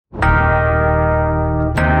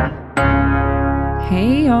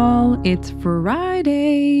It's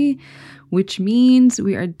Friday, which means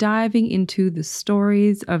we are diving into the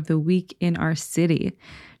stories of the week in our city.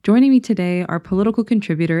 Joining me today are political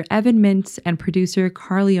contributor Evan Mintz and producer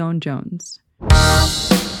Carleone Jones.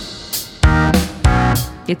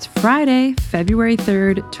 It's Friday, February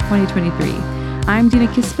 3rd, 2023. I'm Dina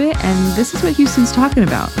Kispit, and this is what Houston's talking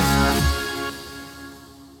about.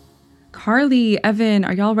 Carly, Evan,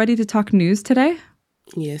 are y'all ready to talk news today?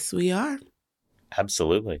 Yes, we are.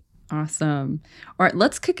 Absolutely. Awesome. All right,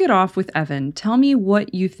 let's kick it off with Evan. Tell me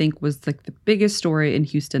what you think was the biggest story in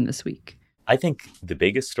Houston this week. I think the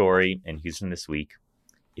biggest story in Houston this week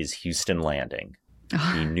is Houston Landing,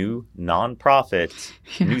 the new nonprofit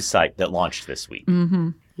news site that launched this week. Mm-hmm.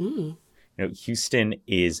 Mm. Houston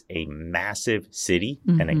is a massive city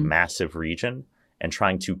and a massive region, and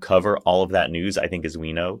trying to cover all of that news, I think, as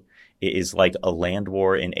we know, it is like a land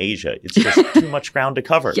war in Asia. It's just too much ground to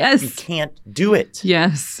cover. Yes. You can't do it.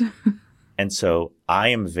 Yes. And so I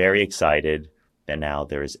am very excited that now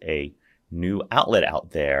there's a new outlet out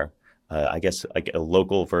there, I guess like a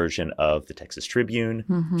local version of the Texas Tribune,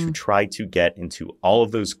 to try to get into all of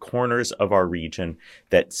those corners of our region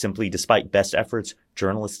that simply, despite best efforts,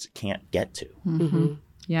 journalists can't get to. Mm-hmm.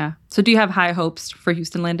 Yeah. So do you have high hopes for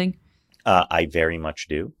Houston Landing? I very much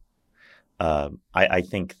do. I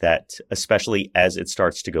think that especially as it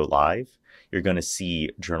starts to go live, you're going to see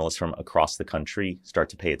journalists from across the country start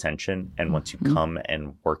to pay attention and want to come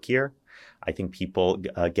and work here. I think people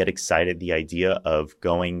get excited the idea of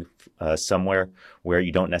going somewhere where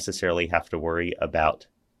you don't necessarily have to worry about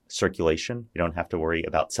circulation. You don't have to worry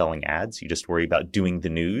about selling ads. You just worry about doing the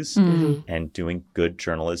news. And doing good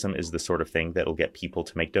journalism is the sort of thing that will get people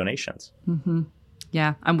to make donations. Mm-hmm.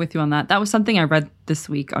 Yeah, I'm with you on that. That was something I read this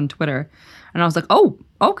week on Twitter. And I was like, oh,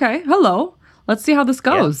 okay, hello. Let's see how this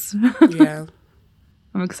goes. Yeah.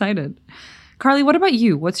 I'm excited. Carly, what about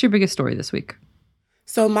you? What's your biggest story this week?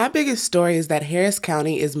 So my biggest story is that Harris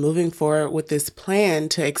County is moving forward with this plan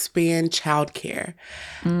to expand childcare.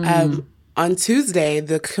 On Tuesday,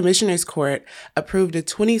 the Commissioner's Court approved a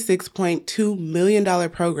 $26.2 million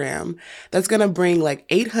program that's going to bring like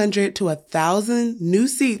 800 to 1,000 new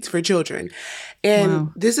seats for children.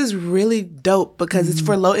 And this is really dope because it's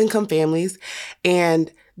for low-income families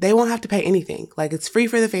and they won't have to pay anything. Like it's free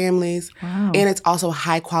for the families and it's also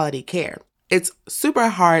high-quality care. It's super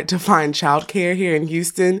hard to find childcare here in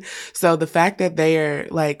Houston. So the fact that they are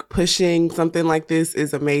like pushing something like this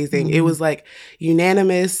is amazing. It was like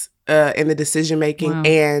unanimous in the decision making,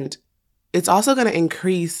 and it's also going to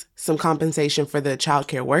increase some compensation for the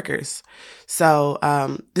childcare workers. So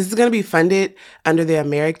this is going to be funded under the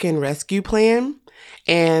American Rescue Plan,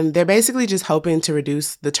 and they're basically just hoping to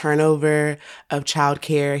reduce the turnover of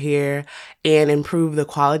childcare here and improve the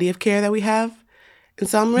quality of care that we have. And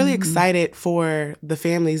so I'm really excited for the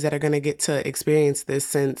families that are going to get to experience this,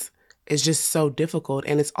 since it's just so difficult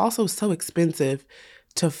and it's also so expensive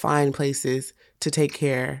to find places to take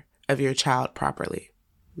care of your child properly.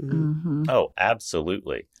 Oh,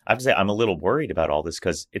 absolutely. I have to say, I'm a little worried about all this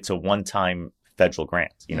because it's a one-time federal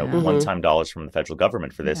grant, one-time dollars from the federal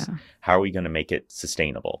government for this. How are we going to make it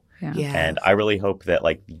sustainable? And I really hope that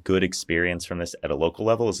like the good experience from this at a local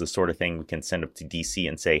level is the sort of thing we can send up to DC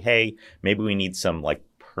and say, hey, maybe we need some like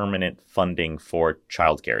permanent funding for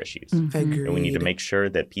childcare issues. And we need to make sure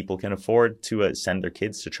that people can afford to send their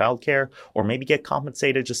kids to childcare, or maybe get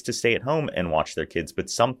compensated just to stay at home and watch their kids, but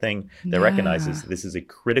something that recognizes this is a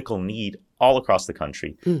critical need all across the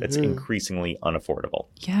country that's increasingly unaffordable.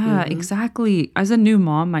 Yeah, exactly. As a new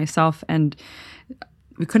mom myself, and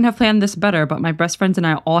we couldn't have planned this better, but my best friends and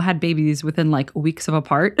I all had babies within like weeks of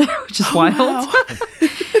apart, which is wild. Wow.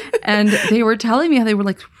 And they were telling me how they were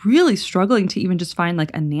like really struggling to even just find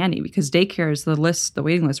like a nanny, because daycares, the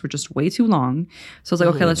waiting lists were just way too long. So I was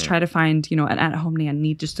like, okay, let's try to find, an at-home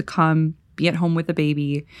nanny just to come be at home with the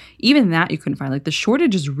baby. Even that you couldn't find. Like the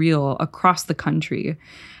shortage is real across the country.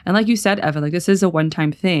 And like you said, Evan, like this is a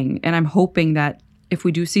one-time thing. And I'm hoping that if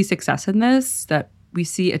we do see success in this, that we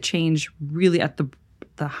see a change really at the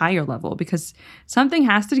higher level, because something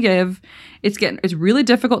has to give. It's really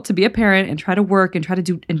difficult to be a parent and try to work and try to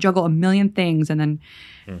do and juggle a million things, and then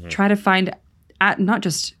try to find not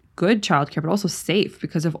just good childcare but also safe,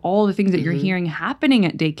 because of all the things that you're hearing happening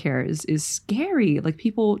at daycares is scary, like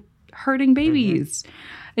people hurting babies.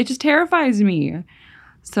 It just terrifies me.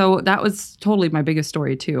 So that was totally my biggest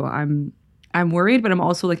story too. I'm worried, but I'm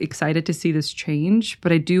also like excited to see this change.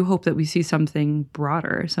 But I do hope that we see something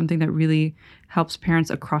broader, something that really helps parents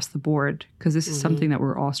across the board, because this is something that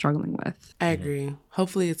we're all struggling with. I agree.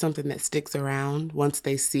 Hopefully it's something that sticks around once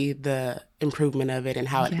they see the improvement of it and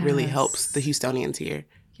how it really helps the Houstonians here.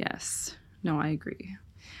 Yes. No, I agree.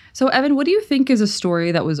 So, Evan, what do you think is a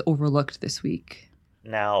story that was overlooked this week?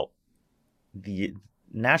 Now, the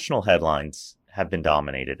national headlines have been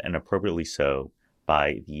dominated, and appropriately so,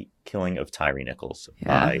 by the killing of Tyree Nichols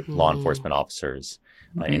by law enforcement officers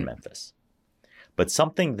in Memphis. But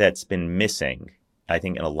something that's been missing, I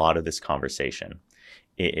think, in a lot of this conversation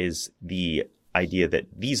is the idea that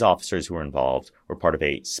these officers who were involved were part of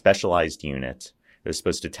a specialized unit that was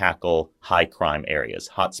supposed to tackle high crime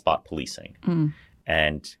areas, hotspot policing.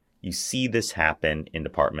 And you see this happen in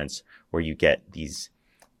departments where you get these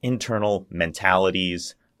internal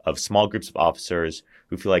mentalities of small groups of officers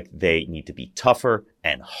who feel like they need to be tougher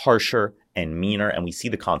and harsher and meaner, and we see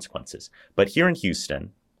the consequences. But here in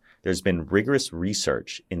Houston, there's been rigorous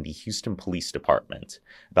research in the Houston Police Department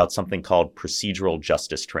about something called procedural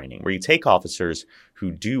justice training, where you take officers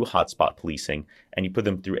who do hotspot policing and you put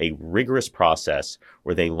them through a rigorous process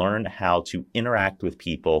where they learn how to interact with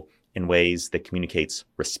people in ways that communicates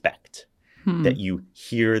respect, that you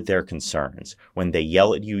hear their concerns. When they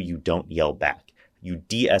yell at you, you don't yell back. You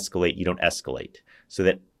de-escalate, you don't escalate, so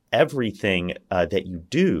that everything that you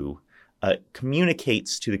do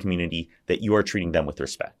communicates to the community that you are treating them with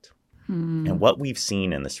respect. And what we've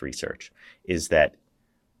seen in this research is that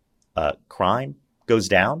crime goes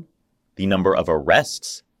down, the number of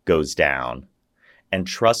arrests goes down, and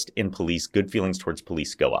trust in police, good feelings towards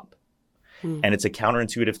police go up. And it's a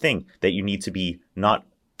counterintuitive thing that you need to be not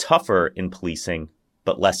tougher in policing,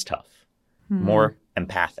 but less tough, more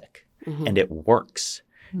empathic. And it works.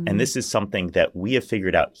 And this is something that we have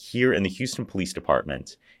figured out here in the Houston Police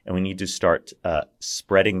Department. And we need to start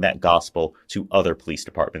spreading that gospel to other police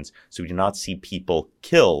departments so we do not see people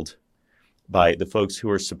killed by the folks who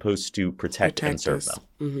are supposed to protect and serve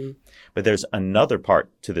them. But there's another part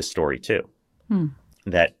to this story, too,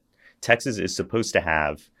 that Texas is supposed to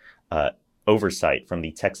have oversight from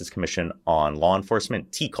the Texas Commission on Law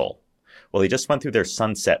Enforcement, TCOL. Well, they just went through their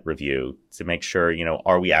sunset review to make sure,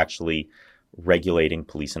 are we actually regulating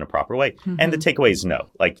police in a proper way? And the takeaway is no.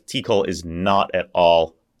 Like, TCOL is not at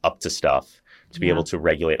all up to stuff to be able to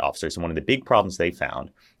regulate officers. And one of the big problems they found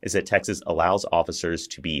is that Texas allows officers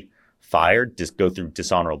to be fired, go through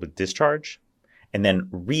dishonorable discharge, and then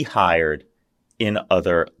rehired in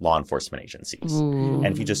other law enforcement agencies. And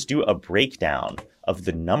if you just do a breakdown of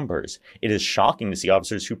the numbers, it is shocking to see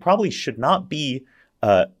officers who probably should not be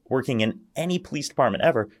working in any police department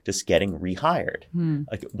ever, just getting rehired.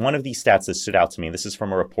 Like, one of these stats that stood out to me, this is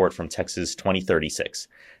from a report from Texas 2036,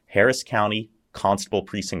 Harris County Constable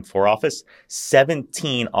Precinct 4 Office,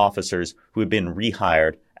 17 officers who have been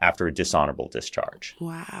rehired after a dishonorable discharge.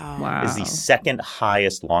 Wow. Is the second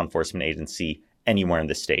highest law enforcement agency anywhere in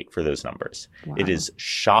the state for those numbers. It is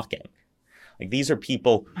shocking. Like, these are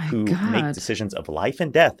people who make decisions of life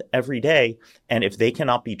and death every day. And if they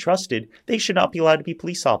cannot be trusted, they should not be allowed to be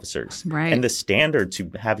police officers. And the standard to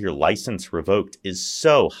have your license revoked is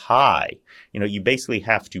so high. You basically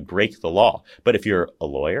have to break the law. But if you're a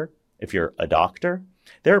lawyer, if you're a doctor,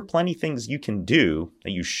 there are plenty of things you can do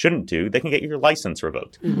that you shouldn't do that can get your license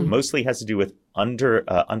revoked. Mostly has to do with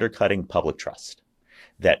undercutting public trust,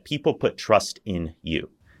 that people put trust in you.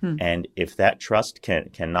 And if that trust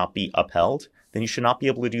cannot be upheld, then you should not be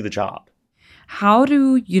able to do the job. How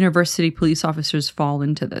do university police officers fall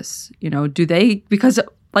into this? Do they, because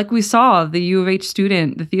like we saw the U of H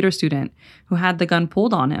student, the theater student who had the gun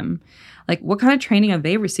pulled on him, like, what kind of training are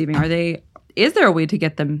they receiving? Is there a way to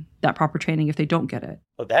get them that proper training if they don't get it?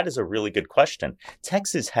 Oh, that is a really good question.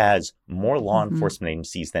 Texas has more law enforcement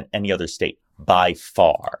agencies than any other state by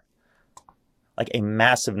far. Like, a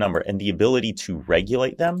massive number. And the ability to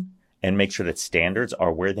regulate them and make sure that standards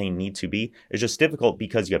are where they need to be is just difficult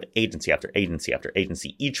because you have agency after agency after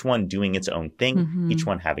agency, each one doing its own thing, each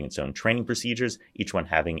one having its own training procedures, each one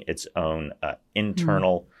having its own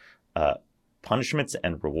internal punishments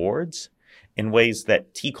and rewards in ways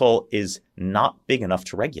that TCOL is not big enough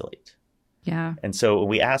to regulate. And so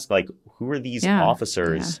we ask, like, who are these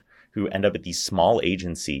officers who end up at these small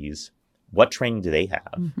agencies? What training do they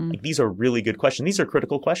have? Like, these are really good questions. These are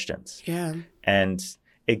critical questions. And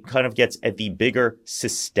it kind of gets at the bigger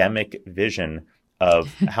systemic vision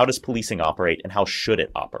of how does policing operate and how should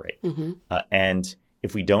it operate? And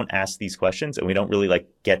if we don't ask these questions and we don't really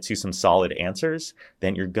get to some solid answers,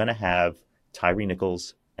 then you're going to have Tyree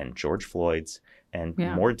Nichols and George Floyd's and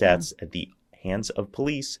more deaths at the hands of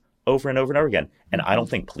police over and over and over again. And I don't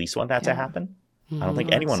think police want that to happen. I don't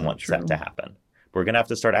think anyone wants that to happen. We're going to have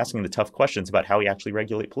to start asking the tough questions about how we actually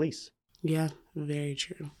regulate police. Yeah, very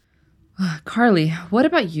true. Carly, what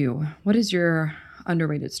about you? What is your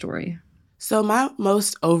underrated story? So my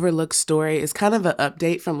most overlooked story is kind of an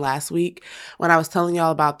update from last week when I was telling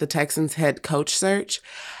y'all about the Texans head coach search.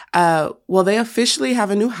 Well, they officially have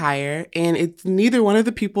a new hire, and it's neither one of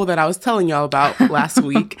the people that I was telling y'all about last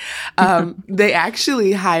week. They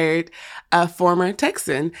actually hired a former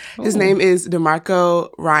Texan. His name is DeMarco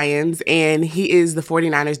Ryans, and he is the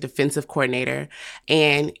 49ers defensive coordinator.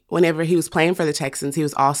 And whenever he was playing for the Texans, he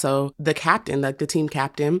was also the captain, like the team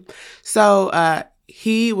captain. So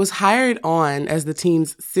he was hired on as the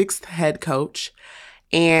team's 6th head coach.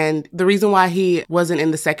 And the reason why he wasn't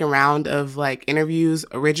in the second round of like interviews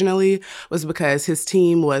originally was because his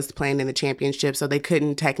team was playing in the championship, so they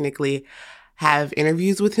couldn't technically have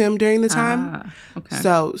interviews with him during the time. Okay.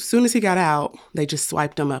 So as soon as he got out, they just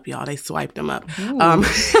swiped him up, y'all. They swiped him up.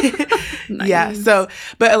 Nice. Yeah. So,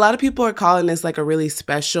 but a lot of people are calling this like a really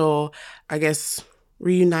special, I guess,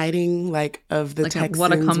 reuniting like of the Texans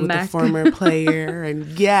what a with the comeback. former player,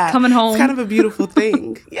 and Coming home. it's kind of a beautiful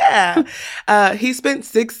thing. Yeah. He spent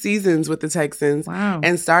 6 seasons with the Texans. Wow.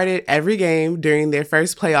 And started every game during their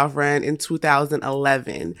first playoff run in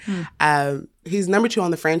 2011. He's number 2 on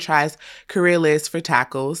the franchise career list for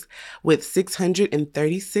tackles with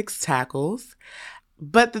 636 tackles.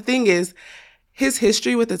 But the thing is, his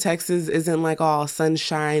history with the Texans isn't like all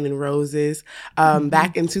sunshine and roses.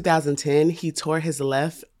 Back in 2010, he tore his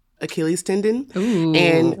left Achilles tendon. Ooh.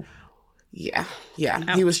 And yeah.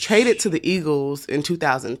 Ouch. He was traded to the Eagles in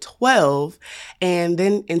 2012. And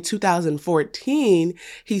then in 2014,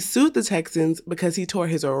 he sued the Texans because he tore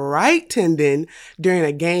his right tendon during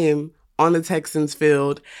a game on the Texans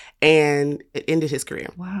field, and it ended his career.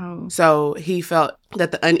 Wow. So he felt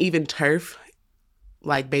that the uneven turf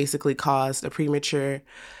like basically caused a premature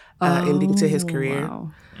ending to his career.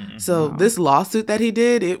 Wow. So this lawsuit that he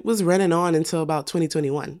did, it was running on until about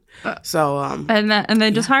 2021. So And they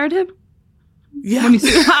just hired him? yeah. When you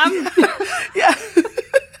sued him?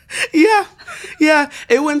 Yeah.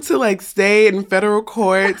 It went to like state and federal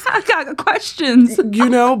courts, I got questions.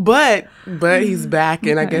 but he's back,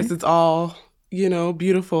 and I Okay. guess it's all,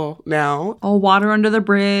 beautiful now. All water under the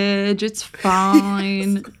bridge. It's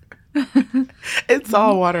fine. It's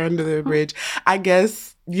all water under the bridge. I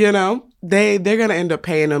guess, they're going to end up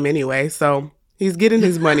paying him anyway. So he's getting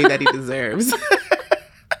his money that he deserves.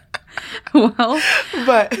 Well,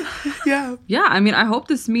 But yeah. yeah, I mean, I hope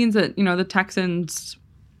this means that, the Texans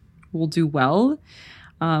will do well.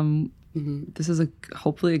 This is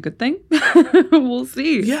hopefully a good thing. We'll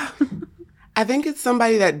see. Yeah. I think it's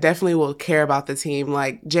somebody that definitely will care about the team.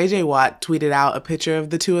 Like JJ Watt tweeted out a picture of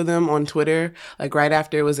the two of them on Twitter, like right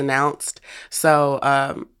after it was announced. So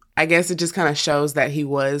I guess it just kind of shows that he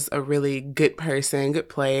was a really good person, good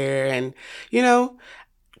player, and,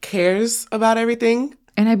 cares about everything.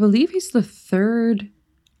 And I believe he's the 3rd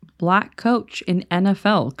Black coach in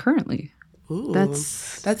NFL currently. Ooh,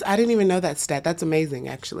 That's I didn't even know that stat. That's amazing,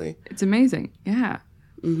 actually. It's amazing. Yeah.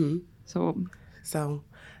 Mm-hmm. So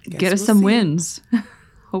I guess get us we'll some see. wins.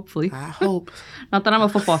 Hopefully. I hope. Not that I'm a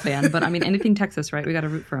football fan, but I mean, anything Texas, right? We got to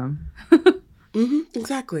root for him.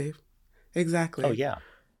 Exactly. Oh, yeah.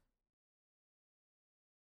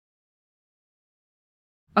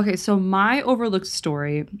 Okay, so my overlooked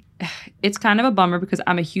story, it's kind of a bummer because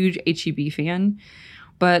I'm a huge HEB fan,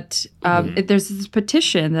 but there's this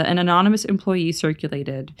petition that an anonymous employee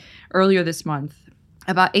circulated earlier this month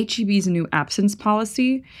about HEB's new absence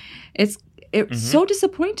policy. It's so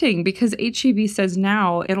disappointing because HEB says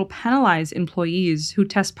now it'll penalize employees who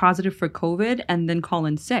test positive for COVID and then call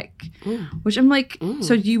in sick, which I'm like,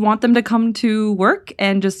 so do you want them to come to work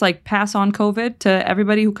and just like pass on COVID to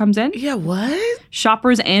everybody who comes in? Yeah, what?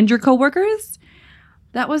 Shoppers and your coworkers?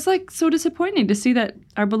 That was like so disappointing to see that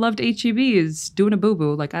our beloved HEB is doing a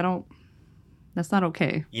boo-boo. Like, that's not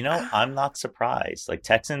okay. I'm not surprised. Like,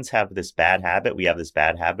 Texans have this bad habit. We have this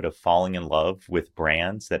bad habit of falling in love with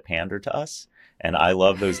brands that pander to us. And I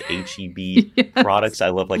love those HEB products. I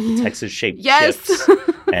love like the Texas shaped chips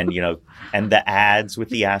and, and the ads with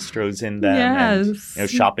the Astros in them. Yes. And,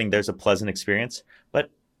 shopping, there's a pleasant experience, but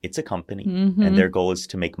it's a company and their goal is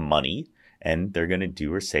to make money. And they're going to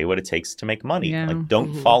do or say what it takes to make money. Yeah. Like,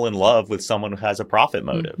 don't fall in love with someone who has a profit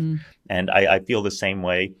motive. And I feel the same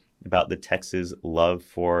way about the Texas love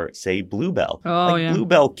for, say, Bluebell. Oh, yeah.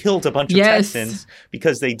 Bluebell killed a bunch of Texans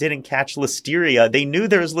because they didn't catch listeria. They knew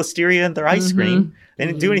there was listeria in their ice cream. They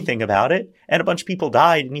didn't do anything about it. And a bunch of people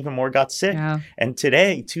died and even more got sick. Yeah. And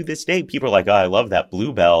today, to this day, people are like, oh, I love that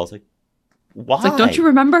Bluebell. It's like, why? It's like, don't you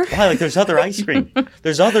remember? Why? Like, there's other ice cream.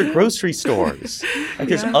 There's other grocery stores. Like,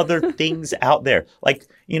 there's other things out there. Like,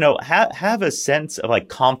 have a sense of like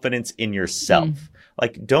confidence in yourself.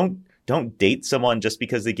 Like, don't don't date someone just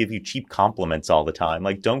because they give you cheap compliments all the time.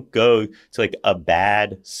 Like, don't go to like a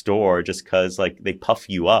bad store just because like they puff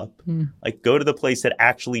you up. Like, go to the place that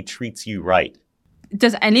actually treats you right.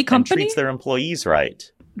 Does any company? And treats their employees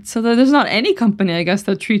right. So there's not any company, I guess,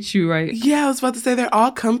 that treats you right. Yeah, I was about to say they're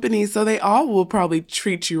all companies, so they all will probably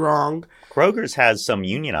treat you wrong. Kroger's has some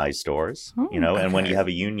unionized stores, and when you have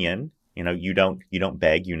a union, you don't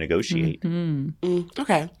beg, you negotiate.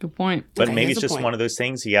 Okay. Good point. But maybe it's just one of those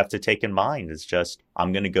things you have to take in mind. It's just,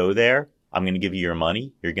 I'm going to go there. I'm going to give you your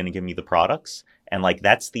money. You're going to give me the products. And like,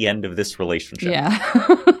 that's the end of this relationship. Yeah,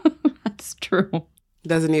 that's true.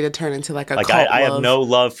 Doesn't need to turn into like a cult I have no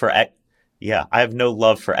love for I have no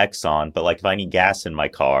love for Exxon, but like if I need gas in my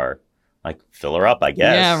car, like fill her up, I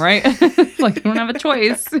guess. Yeah, right. Like you don't have a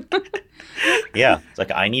choice. Yeah, it's like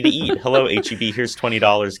I need to eat. Hello, HEB. Here's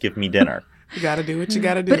 $20. Give me dinner. You got to do what you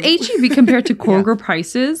got to do. But HEB compared to Kroger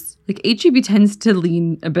prices, like HEB tends to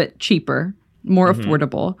lean a bit cheaper, more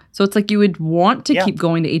affordable. So it's like you would want to keep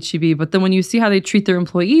going to HEB, but then when you see how they treat their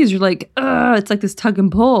employees, you're like, it's like this tug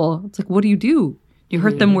and pull. It's like, what do? You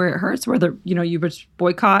hurt them where it hurts, where they're, you just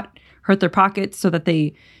boycott, hurt their pockets so that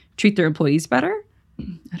they treat their employees better?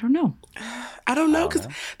 I don't know. I don't know, because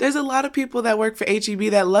there's a lot of people that work for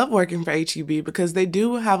HEB that love working for HEB because they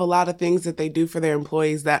do have a lot of things that they do for their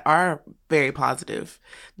employees that are very positive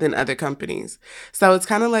than other companies. So it's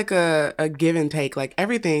kind of like a give and take. Like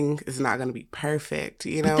everything is not going to be perfect,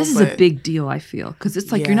 But this is a big deal, I feel, because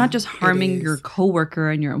it's like you're not just harming your coworker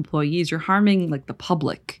and your employees, you're harming like the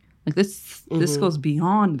public. Like this goes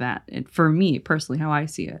beyond that. And for me personally, how I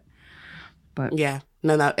see it. But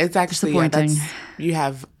no, it's actually you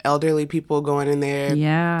have elderly people going in there.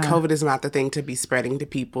 Yeah, COVID is not the thing to be spreading to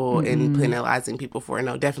people and penalizing people for.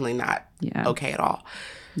 No, definitely not. Okay at all.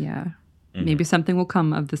 Yeah, maybe something will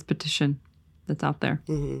come of this petition that's out there.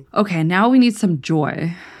 Okay, now we need some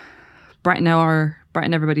joy. Brighten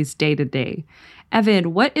everybody's day to day.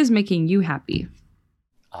 Evan, what is making you happy?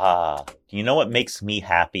 You know what makes me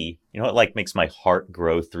happy? You know what like makes my heart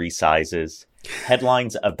grow 3 sizes?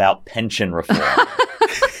 Headlines about pension reform.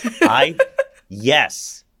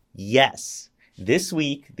 Yes. This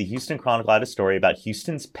week, the Houston Chronicle had a story about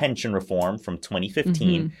Houston's pension reform from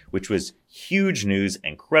 2015, which was huge news,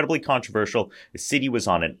 incredibly controversial. The city was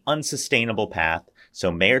on an unsustainable path.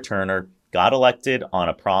 So Mayor Turner got elected on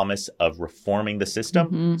a promise of reforming the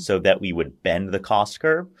system so that we would bend the cost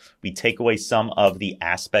curve. We take away some of the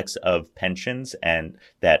aspects of pensions and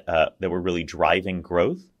that were really driving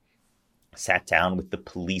growth. Sat down with the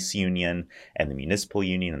police union and the municipal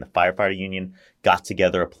union and the firefighter union, got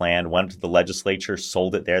together a plan, went to the legislature,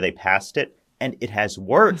 sold it there, they passed it, and it has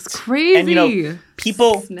worked. That's crazy. And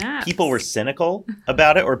people were cynical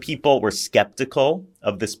about it, or people were skeptical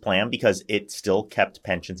of this plan because it still kept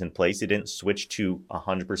pensions in place. It didn't switch to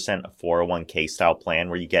 100% a 401k style plan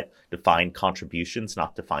where you get defined contributions,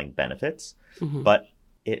 not defined benefits. But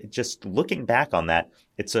it just looking back on that,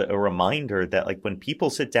 it's a reminder that like when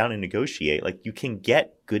people sit down and negotiate, like you can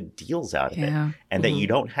get good deals out of it, and that you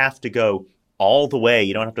don't have to go all the way.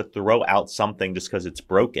 You don't have to throw out something just because it's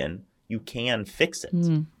broken. You can fix it.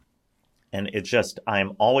 And it's just,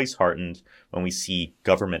 I'm always heartened when we see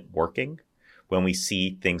government working, when we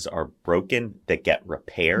see things are broken that get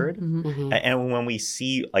repaired, and when we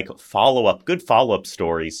see like good follow-up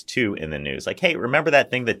stories too in the news. Like, hey, remember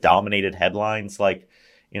that thing that dominated headlines like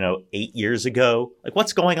 8 years ago? Like,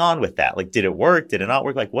 what's going on with that? Like, did it work? Did it not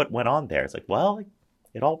work? Like, what went on there? It's like, well,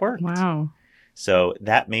 it all worked. Wow. So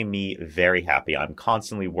that made me very happy. I'm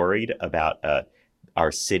constantly worried about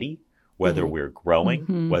our city, whether we're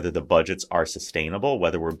growing, whether the budgets are sustainable,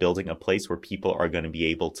 whether we're building a place where people are going to be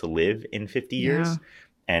able to live in 50 years.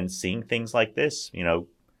 And seeing things like this,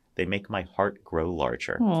 they make my heart grow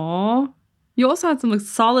larger. Aww. You also had some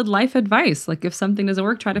solid life advice. Like, if something doesn't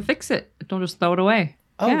work, try to fix it. Don't just throw it away.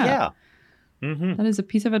 Oh, yeah. That is a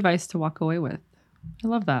piece of advice to walk away with. I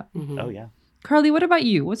love that. Oh, yeah. Carly, what about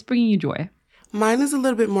you? What's bringing you joy? Mine is a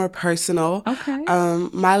little bit more personal. Okay.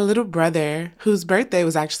 My little brother, whose birthday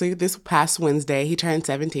was actually this past Wednesday, he turned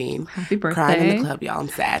 17. Happy birthday. Crying in the club, y'all. I'm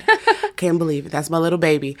sad. Can't believe it. That's my little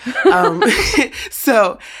baby.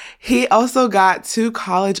 So he also got 2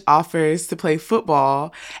 college offers to play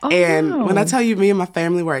football. And when I tell you, me and my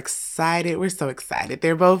family were excited. We're so excited.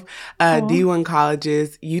 They're both D1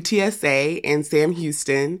 colleges, UTSA and Sam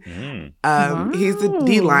Houston. He's a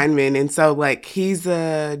D lineman. And so he's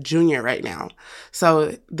a junior right now.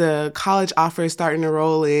 So the college offer is starting to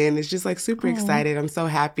roll in. It's just super excited. I'm so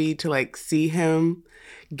happy to see him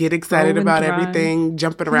get excited about everything,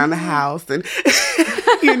 jumping around the house and, So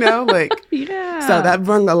that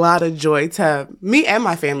brought a lot of joy to me and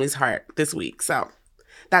my family's heart this week. So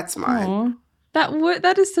That's mine. Aww.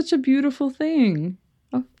 That is such a beautiful thing.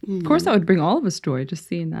 Of course, that would bring all of us joy, just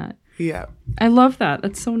seeing that. Yeah. I love that.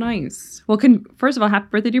 That's so nice. Well, first of all, happy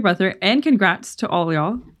birthday to your brother, and congrats to all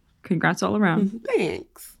y'all. Congrats all around.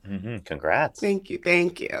 Thanks. Congrats. Thank you.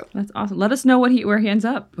 That's awesome. Let us know where he ends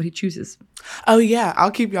up, what he chooses. Oh, yeah.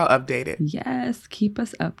 I'll keep y'all updated. Yes, keep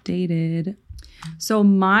us updated. So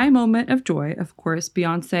my moment of joy, of course,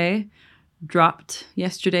 Beyonce dropped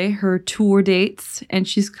yesterday her tour dates, and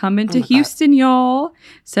she's coming to Houston, y'all.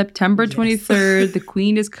 September 23rd. The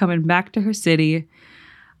Queen is coming back to her city.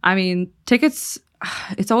 I mean, tickets,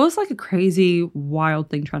 it's always like a crazy, wild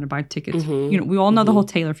thing trying to buy tickets. You know, we all know the whole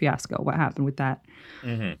Taylor fiasco, what happened with that.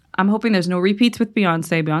 I'm hoping there's no repeats with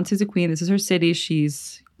Beyonce. Beyonce's a queen. This is her city.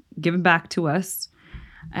 She's giving back to us.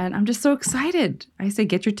 And I'm just so excited. I say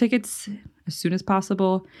get your tickets as soon as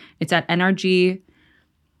possible. It's at NRG.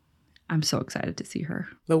 I'm so excited to see her.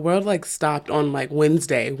 The world like stopped on like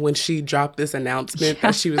Wednesday when she dropped this announcement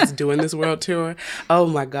that she was doing this world tour. Oh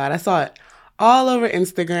my God. I saw it all over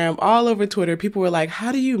Instagram, all over Twitter. People were like,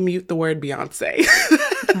 how do you mute the word Beyonce?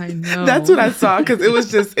 I know. That's what I saw, because it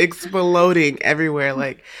was just exploding everywhere.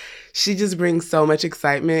 Like, she just brings so much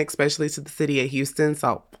excitement, especially to the city of Houston.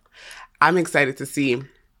 So I'm excited to see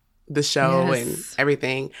the show and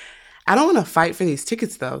everything. I don't want to fight for these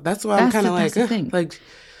tickets, though. That's why I'm kind of like,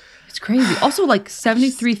 it's crazy. Also, like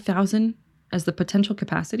 73,000 as the potential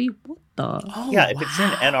capacity. What the? If it's in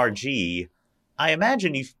NRG, I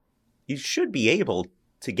imagine you should be able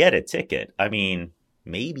to get a ticket. I mean,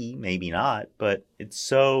 maybe not, but it's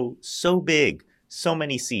so big, so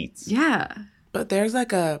many seats. Yeah. But there's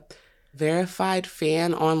like a verified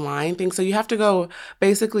fan online thing. So you have to go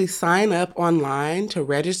basically sign up online to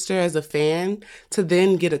register as a fan to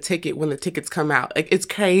then get a ticket when the tickets come out. Like, it's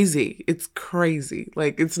crazy. It's crazy.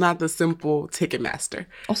 Like, it's not the simple Ticketmaster.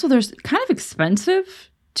 Also, there's kind of expensive,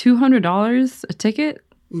 $200 a ticket.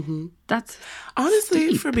 That's honestly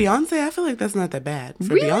steep. For Beyonce, I feel like that's not that bad.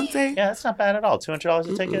 For really? Beyonce, yeah, that's not bad at all.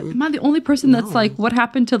 $200 a ticket. Am I the only person that's like, what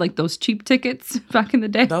happened to like those cheap tickets back in the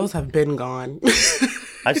day? Those have been gone.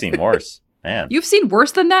 I've seen worse, man. You've seen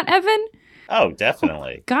worse than that, Evan? Oh,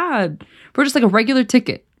 definitely. Oh, God, for just like a regular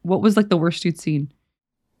ticket, what was like the worst you'd seen?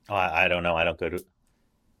 Oh, I don't know. I don't go to.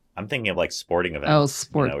 I'm thinking of like sporting events. Oh,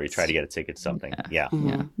 sports. Where you try to get a ticket to something. Yeah.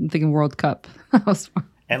 I'm thinking World Cup.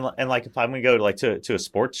 And like if I'm going to go to a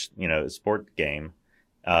sports, sport game,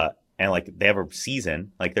 and like they have a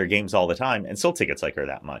season, like their games all the time, and still tickets like are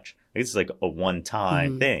that much. Like, it's like a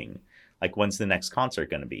one-time thing. Like, when's the next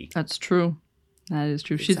concert going to be? That's true. That is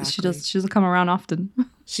true. Exactly. She doesn't come around often.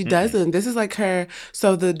 She doesn't. This is like her.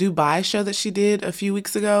 So the Dubai show that she did a few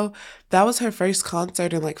weeks ago, that was her first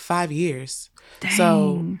concert in like 5 years. Dang.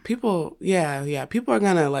 So people, people are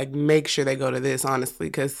gonna like make sure they go to this, honestly,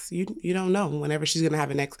 because you don't know whenever she's gonna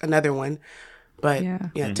have another one. But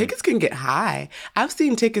tickets can get high. I've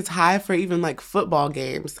seen tickets high for even like football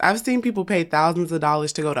games. I've seen people pay thousands of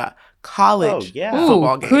dollars to go to college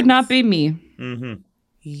football games. Could not be me.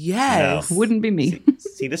 Yes, no. Wouldn't be me.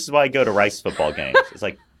 See, this is why I go to Rice football games. It's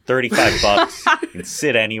like $35. You can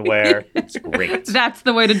sit anywhere. It's great. That's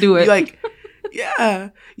the way to do it. Like.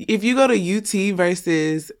 Yeah. If you go to UT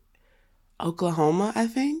versus Oklahoma, I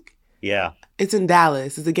think. Yeah. It's in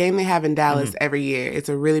Dallas. It's a game they have in Dallas every year. It's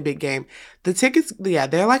a really big game. The tickets, they're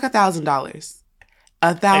like $1,000.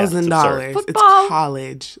 $1,000. It's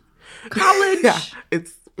college. College. Yeah.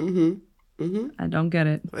 It's, I don't get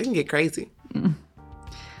it. They can get crazy.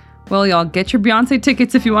 Well, y'all, get your Beyonce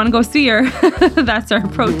tickets if you want to go see her. That's our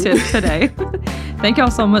pro tip today. Thank y'all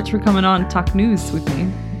so much for coming on Talk News with me.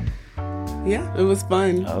 Yeah, it was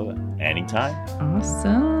fun. Oh, anytime.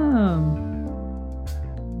 Awesome.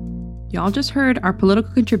 Y'all just heard our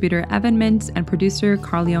political contributor, Evan Mintz, and producer,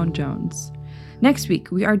 Carleone Jones. Next week,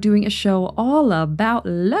 we are doing a show all about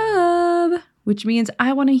love, which means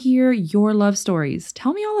I want to hear your love stories.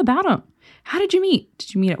 Tell me all about them. How did you meet?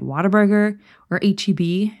 Did you meet at Whataburger or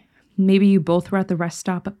H-E-B? Maybe you both were at the rest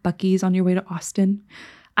stop at Buc-ee's on your way to Austin.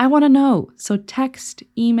 I want to know. So text,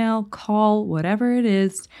 email, call, whatever it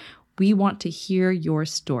is. We want to hear your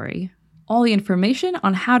story. All the information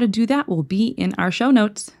on how to do that will be in our show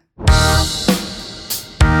notes.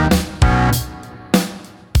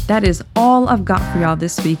 That is all I've got for y'all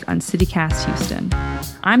this week on CityCast Houston.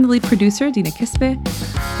 I'm the lead producer, Dina Kispe.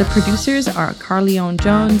 The producers are Carleone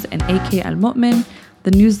Jones and A.K. Al-Mu'min.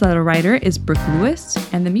 The newsletter writer is Brooke Lewis,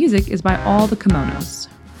 and the music is by All the Kimonos.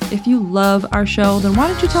 If you love our show, then why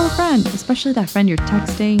don't you tell a friend, especially that friend you're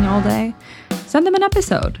texting all day? Send them an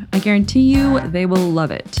episode. I guarantee you they will love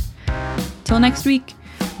it. Till next week,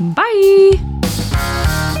 bye!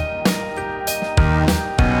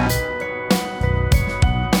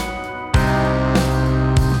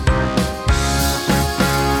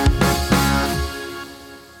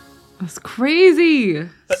 crazy.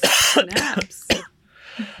 Snaps.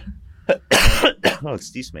 Oh,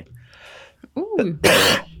 excuse me. Ooh.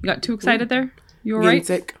 You got too excited there? You all right?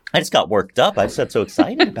 Sick. I just got worked up. I just got so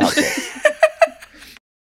excited about this.